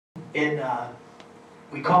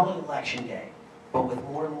We call it Election Day, but with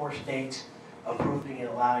more and more states approving and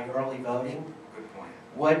allowing early voting, Good point.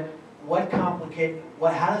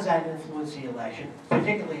 how does that influence the election?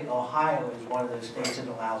 Particularly Ohio is one of those states that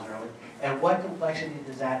allows early. And what complexity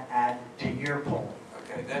does that add to your polling?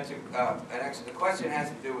 Okay, that's an excellent. The question has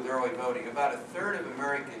to do with early voting. About a third of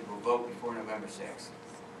Americans will vote before November 6th.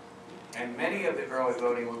 And many of the early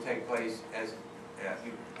voting will take place, as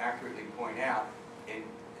you accurately point out, in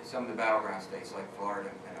some of the battleground states like Florida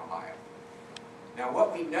and Ohio. Now,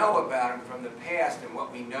 what we know about them from the past and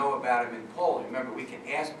what we know about them in polling, remember, we can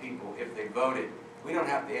ask people if they voted. We don't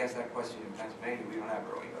have to ask that question in Pennsylvania. We don't have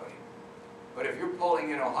early voting. But if you're polling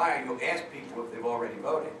in Ohio, you'll ask people if they've already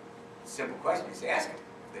voted. It's a simple question. Just ask them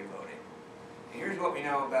if they voted. And here's what we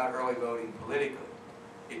know about early voting politically.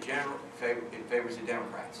 It generally favors the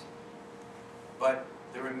Democrats. But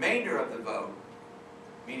the remainder of the vote,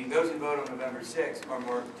 meaning those who vote on November 6th, are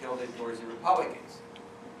more tilted towards the Republicans.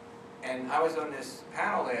 And I was on this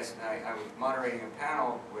panel last night. I was moderating a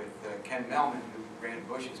panel with Ken Melman, who ran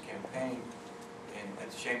Bush's campaign, and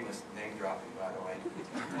that's shameless name dropping, by the way,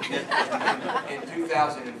 in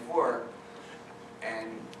 2004. And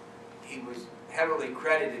he was heavily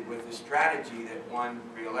credited with the strategy that won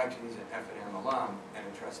re-election. He's an F&M alum and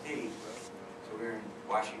a trustee. So we were in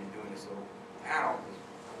Washington doing this little panel.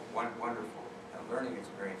 It was a wonderful learning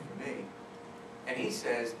experience for me. And he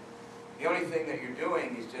says, the only thing that you're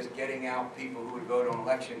doing is just getting out people who would vote on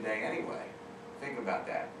Election Day anyway. Think about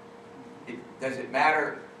that. Does it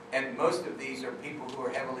matter? And most of these are people who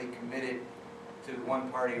are heavily committed to one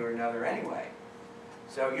party or another anyway.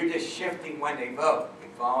 So you're just shifting when they vote. You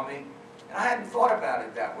follow me? And I hadn't thought about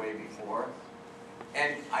it that way before.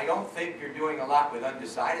 And I don't think you're doing a lot with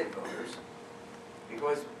undecided voters,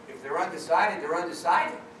 because if they're undecided, they're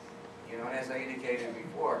undecided. You know, and as I indicated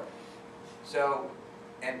before. So,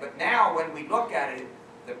 but now when we look at it,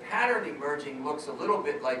 the pattern emerging looks a little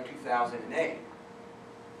bit like 2008,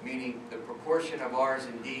 meaning the proportion of R's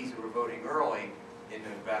and D's who are voting early in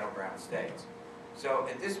those battleground states. So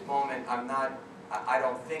at this moment, I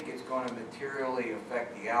don't think it's going to materially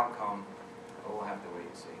affect the outcome, but we'll have to wait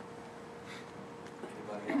and see.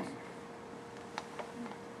 Anybody else?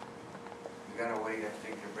 You gotta wait, I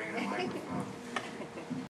think they're bringing a microphone.